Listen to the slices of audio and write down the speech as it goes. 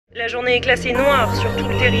La journée est classée noire sur tout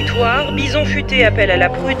le territoire. Bison Futé appelle à la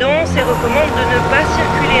prudence et recommande de ne pas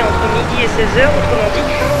circuler entre midi et 16h, autrement dit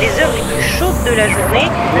les heures les plus chaudes de la journée.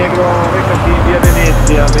 Negro, recati in via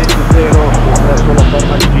Venezia, 20 verso la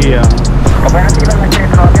farmacia. Operativa al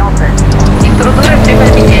centro, abbiamo preso. Introdurre prima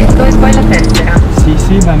il biglietto e poi la tessera.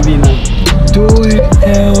 Sì, bambina.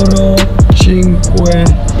 2,5 €.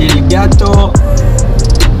 Il gatto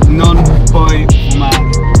non puoi fumare.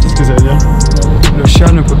 Qu'est-ce que ça veut dire? Le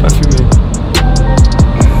chat ne peut pas fumer.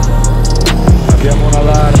 Abbiamo un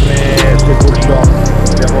allarme Secure Shop,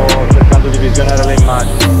 stiamo cercando di visionare le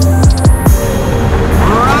immagini.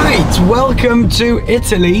 Right, welcome to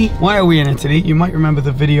Italy. Why are we in Italy? You might remember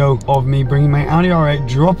the video of me bringing my Audi R8,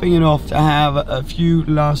 dropping it off to have a few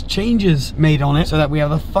last changes made on it so that we have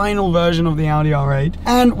the final version of the Audi R8.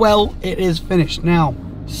 And well, it is finished. Now,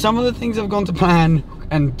 some of the things have gone to plan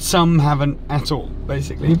and some haven't at all,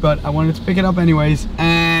 basically, but I wanted to pick it up anyways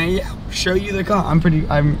and yeah, show you the car. I'm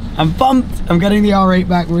pumped. I'm getting the R8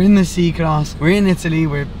 back. We're in the C class. We're in Italy.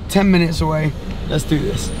 We're 10 minutes away. Let's do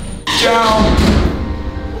this. Ciao.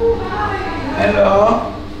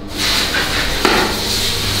 Hello.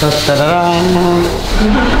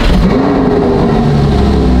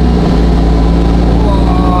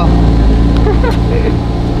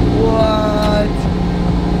 What?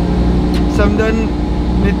 Ça me donne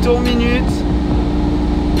les tours minutes,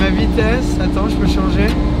 ma vitesse. Attends, je peux changer.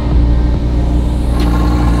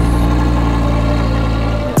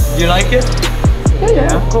 You like it?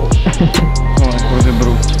 Yeah. Sono cose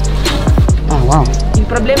brutte. Oh wow. Il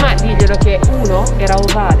problema, diglielo, che uno era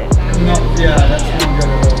ovale. No, yeah, that's not good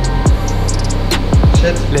at all.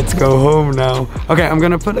 Shit. Let's go home now. Okay, I'm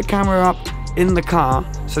gonna put the camera up in the car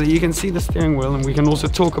so that you can see the steering wheel and we can also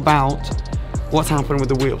talk about what's happened with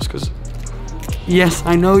the wheels, because yes,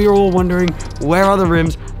 I know you're all wondering where are the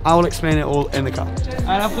rims. I will explain it all in the car.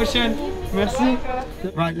 À la prochaine. Merci.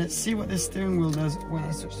 Right, let's see what this steering wheel does when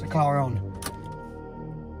I switch the car on.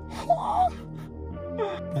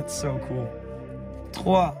 That's so cool.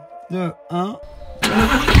 3, 2, 1.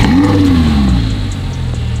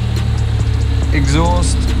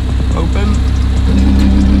 Exhaust open.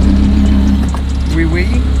 Oui, oui.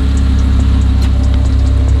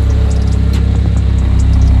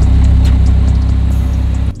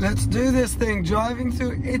 Let's do this thing. Driving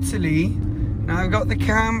through Italy. Now I've got the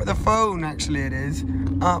phone actually it is,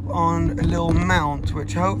 up on a little mount,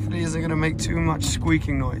 which hopefully isn't going to make too much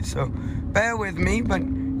squeaking noise. So bear with me, but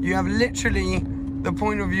you have literally the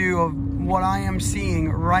point of view of what I am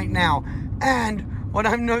seeing right now. And what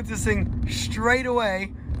I'm noticing straight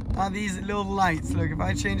away are these little lights. Look, if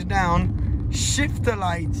I change down, shifter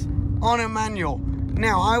lights on a manual.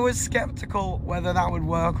 Now, I was skeptical whether that would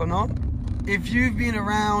work or not. If you've been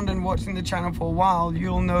around and watching the channel for a while,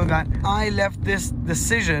 you'll know that I left this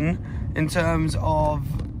decision in terms of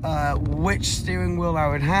which steering wheel I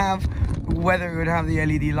would have, whether it would have the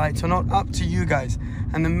LED lights or not, up to you guys.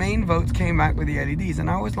 And the main vote came back with the LEDs. And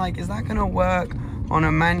I was like, is that gonna work on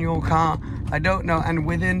a manual car? I don't know. And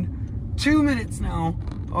within 2 minutes now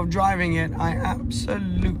of driving it, I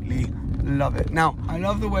absolutely love it. Now, I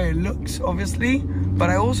love the way it looks, obviously, but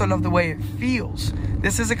I also love the way it feels.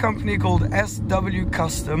 This is a company called SW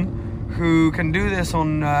Custom who can do this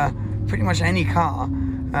on pretty much any car,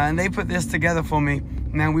 and they put this together for me.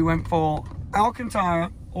 Now we went for Alcantara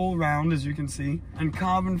all round, as you can see, and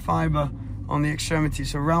carbon fiber on the extremity,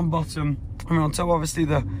 so round bottom, and on top obviously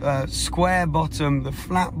the square bottom, the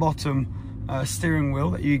flat bottom steering wheel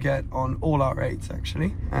that you get on all R8s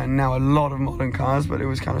actually, and now a lot of modern cars, but it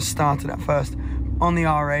was kind of started at first on the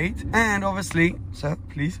R8. And obviously, so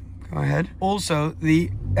please go ahead, also the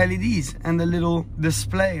LEDs and the little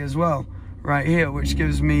display as well right here, which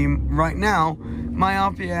gives me right now my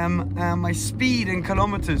RPM and my speed in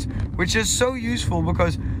kilometers, which is so useful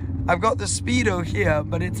because I've got the speedo here,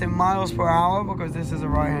 but it's in miles per hour because this is a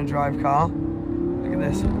right-hand drive car. Look at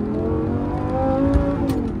this.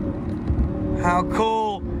 How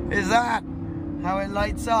cool is that? How it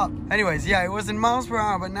lights up. Anyways, yeah, it was in miles per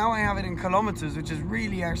hour, but now I have it in kilometers, which is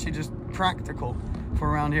really actually just practical for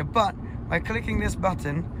around here. But by clicking this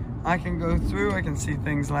button, I can go through, I can see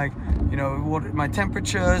things like, you know, what my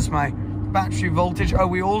temperatures, my battery voltage. Oh,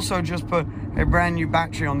 we also just put a brand new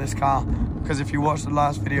battery on this car, because if you watched the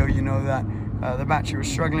last video, you know that the battery was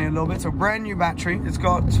struggling a little bit. So brand new battery. It's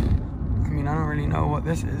got, I mean, I don't really know what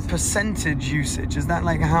this is. Percentage usage. Is that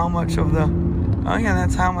like how much of the, oh yeah,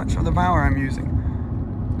 that's how much of the power I'm using.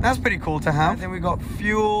 That's pretty cool to have. Then we got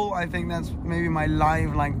fuel. I think that's maybe my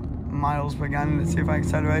live like miles per gallon. Let's see if I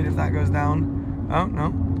accelerate, if that goes down. Oh,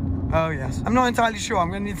 no. Oh yes. I'm not entirely sure. I'm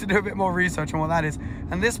gonna need to do a bit more research on what that is.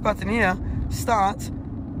 And this button here, start,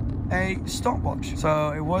 a stopwatch.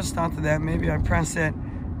 So it was started there. Maybe I press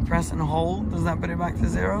and hold. Does that put it back to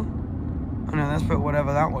 0? Oh no, let's put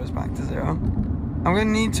whatever that was back to 0. I'm gonna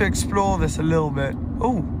need to explore this a little bit.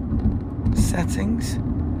 Oh, settings.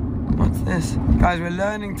 What's this? Guys, we're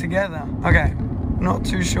learning together. Okay, not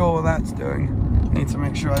too sure what that's doing. Need to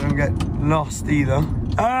make sure I don't get lost either.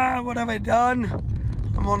 Ah, what have I done?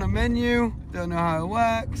 I'm on a menu. Don't know how it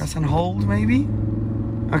works. Press and hold, maybe?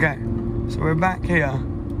 Okay, so we're back here.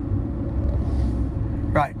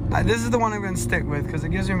 Right, this is the one I'm going to stick with because it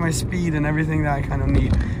gives me my speed and everything that I kind of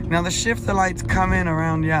need. Now the shifter lights come in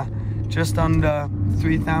around, yeah, just under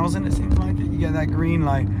 3,000 it seems like it. You get that green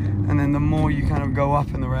light and then the more you kind of go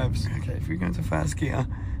up in the revs. Okay, if we go into first gear,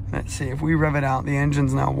 let's see, if we rev it out, the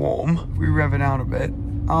engine's now warm. If we rev it out a bit,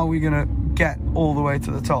 are we going to get all the way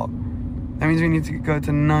to the top? That means we need to go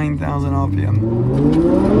to 9,000 RPM.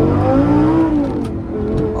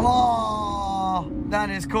 Oh, that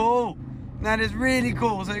is cool. That is really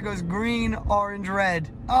cool. So it goes green, orange, red.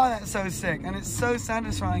 Oh, that's so sick. And it's so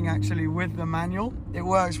satisfying actually with the manual. It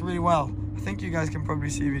works really well. I think you guys can probably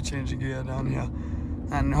see me changing gear down here.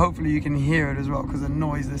 And hopefully you can hear it as well because the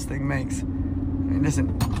noise this thing makes. I mean,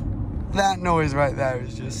 listen, that noise right there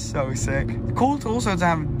is just so sick. Cool to also to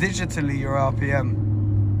have digitally your RPM.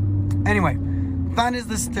 Anyway, that is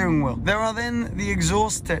the steering wheel. There are then the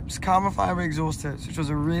exhaust tips, carbon fiber exhaust tips, which was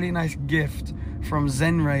a really nice gift from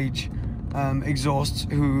Zen-Rage exhausts,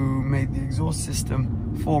 who made the exhaust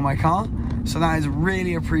system for my car. So that is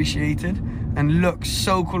really appreciated and looks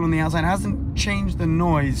so cool on the outside. It hasn't changed the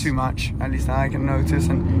noise too much, at least I can notice,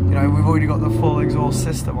 and you know, we've already got the full exhaust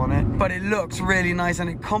system on it, but it looks really nice and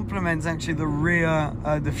it complements actually the rear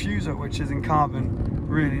diffuser, which is in carbon,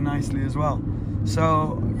 really nicely as well.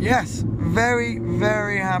 So yes, very,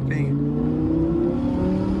 very happy.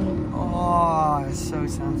 Oh, it's so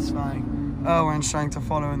satisfying. Oh, and trying to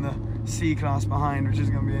follow in the C-Class behind, which is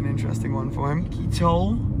going to be an interesting one for him. Key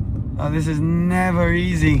toll. This is never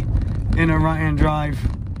easy in a right-hand drive.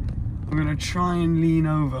 I'm going to try and lean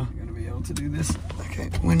over. I'm going to be able to do this. Okay,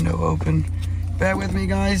 window open. Bear with me,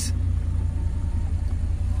 guys.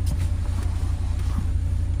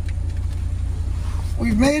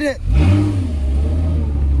 We've made it.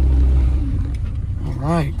 All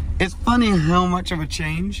right. It's funny how much of a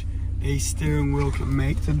change a steering wheel can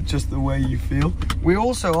make to just the way you feel. We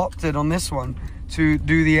also opted on this one to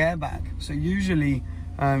do the airbag. So usually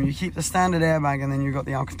you keep the standard airbag and then you've got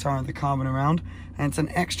the Alcantara and the carbon around, and it's an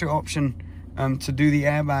extra option to do the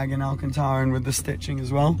airbag in Alcantara and with the stitching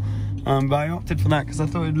as well. But I opted for that because I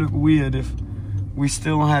thought it'd look weird if we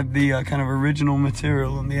still had the kind of original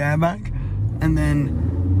material on the airbag and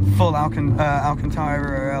then full Alcantara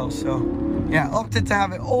everywhere else. So yeah, opted to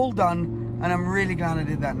have it all done. And I'm really glad I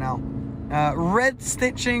did that now. Red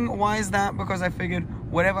stitching, why is that? Because I figured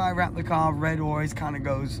whatever I wrap the car, red always kind of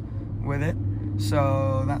goes with it.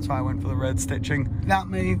 So that's why I went for the red stitching. That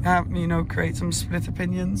may have, you know, create some split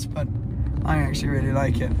opinions, but I actually really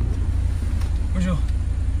like it. Bonjour.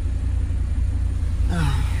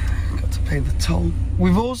 Got to pay the toll.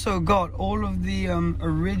 We've also got all of the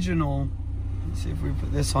original, let's see if we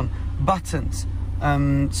put this on, buttons.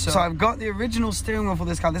 So I've got the original steering wheel for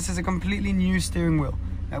this car. This is a completely new steering wheel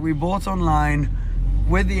that we bought online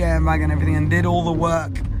with the airbag and everything, and did all the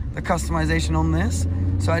work, the customization on this.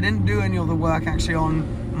 So I didn't do any of the work actually on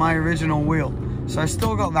my original wheel. So I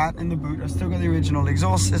still got that in the boot. I still got the original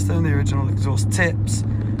exhaust system, the original exhaust tips.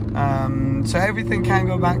 So everything can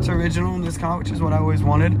go back to original in this car, which is what I always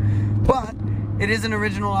wanted. But it is an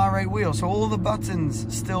original R8 wheel, so all the buttons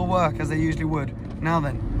still work as they usually would. Now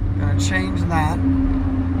then, I'm gonna change that.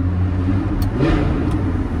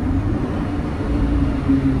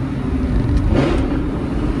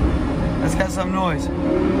 Let's get some noise.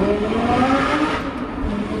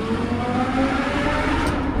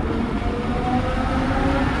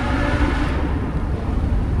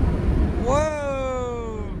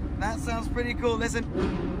 Whoa! That sounds pretty cool. Listen.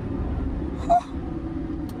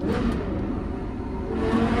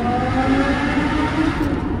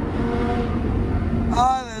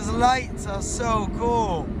 Oh, those lights are so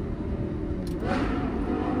cool.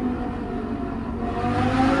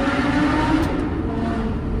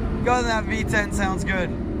 God, that V10 sounds good.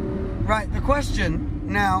 Right, the question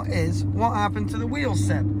now is, what happened to the wheel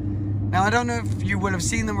set? Now, I don't know if you will have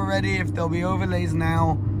seen them already, if there'll be overlays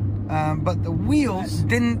now, but the wheels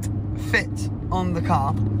didn't fit on the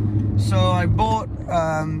car. So I bought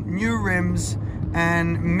new rims,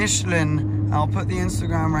 and Michelin, I'll put the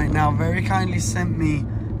Instagram right now, very kindly sent me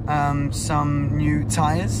some new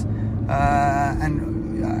tires, and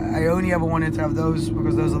I only ever wanted to have those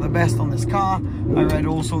because those are the best on this car. I read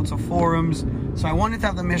all sorts of forums So I wanted to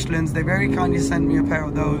have the Michelins. They very kindly sent me a pair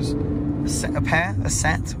of those, a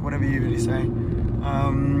set, whatever you really say.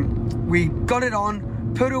 We got it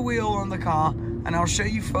on, put a wheel on the car, and I'll show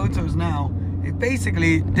you photos now. It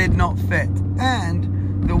basically did not fit,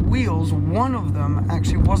 and the wheels, one of them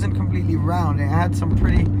actually wasn't completely round. It had some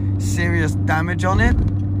pretty serious damage on it.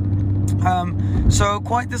 So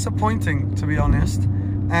quite disappointing, to be honest.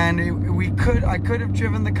 And I could have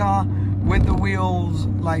driven the car with the wheels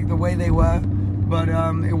like the way they were, but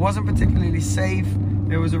it wasn't particularly safe.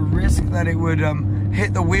 There was a risk that it would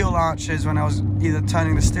hit the wheel arches when I was either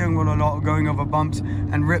turning the steering wheel a lot or going over bumps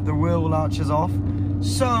and rip the wheel arches off.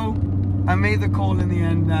 So I made the call in the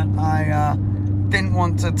end that I didn't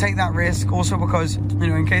want to take that risk, also because, you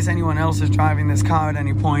know, in case anyone else is driving this car at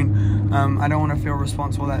any point, I don't want to feel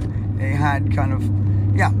responsible that it had kind of,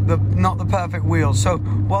 yeah, not the perfect wheels. So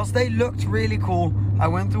whilst they looked really cool, I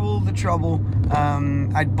went through all the trouble.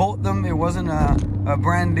 I'd bought them, it wasn't a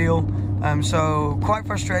brand deal, so quite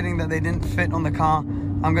frustrating that they didn't fit on the car.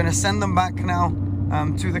 I'm going to send them back now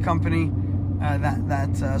to the company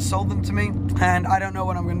that sold them to me, and I don't know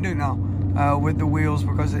what I'm going to do now with the wheels,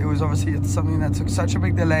 because it was obviously something that took such a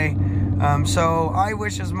big delay. So I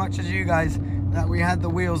wish as much as you guys that we had the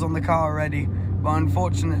wheels on the car already, but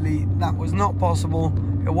unfortunately that was not possible.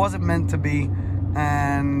 It wasn't meant to be,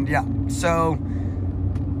 and yeah, so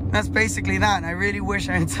that's basically that. I really wish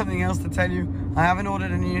I had something else to tell you. I haven't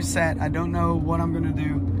ordered a new set. I don't know what I'm gonna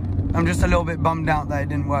do. I'm just a little bit bummed out that it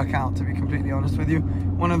didn't work out, to be completely honest with you.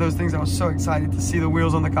 One of those things, I was so excited to see the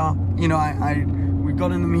wheels on the car. You know, we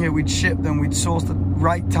got in them here, we'd shipped them, we'd sourced the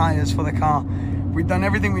right tires for the car. We'd done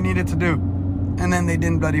everything we needed to do, and then they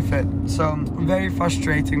didn't bloody fit. So very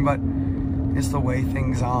frustrating, but it's the way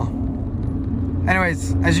things are.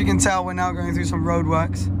 Anyways, as you can tell, we're now going through some road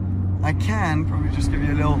works. I can probably just give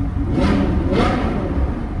you a little...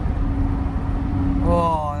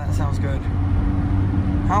 Oh, that sounds good.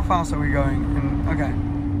 How fast are we going? Okay,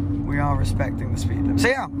 we are respecting the speed limit. So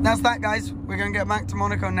yeah, that's that, guys. We're gonna get back to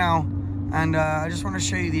Monaco now, and I just want to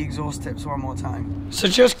show you the exhaust tips one more time. So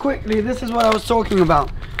just quickly, this is what I was talking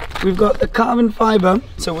about. We've got the carbon fiber,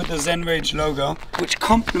 so with the Zen-Rage logo, which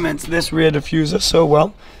complements this rear diffuser so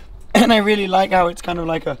well. And I really like how it's kind of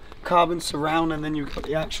like a carbon surround, and then you've got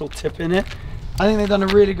the actual tip in it. I think they've done a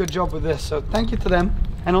really good job with this, so thank you to them.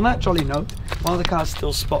 And on that jolly note, while the car's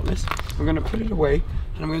still spotless, we're going to put it away,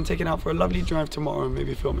 and I'm going to take it out for a lovely drive tomorrow and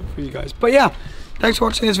maybe film it for you guys. But yeah, thanks for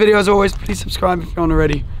watching this video as always. Please subscribe if you aren't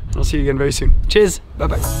already, and I'll see you again very soon. Cheers, bye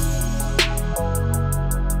bye.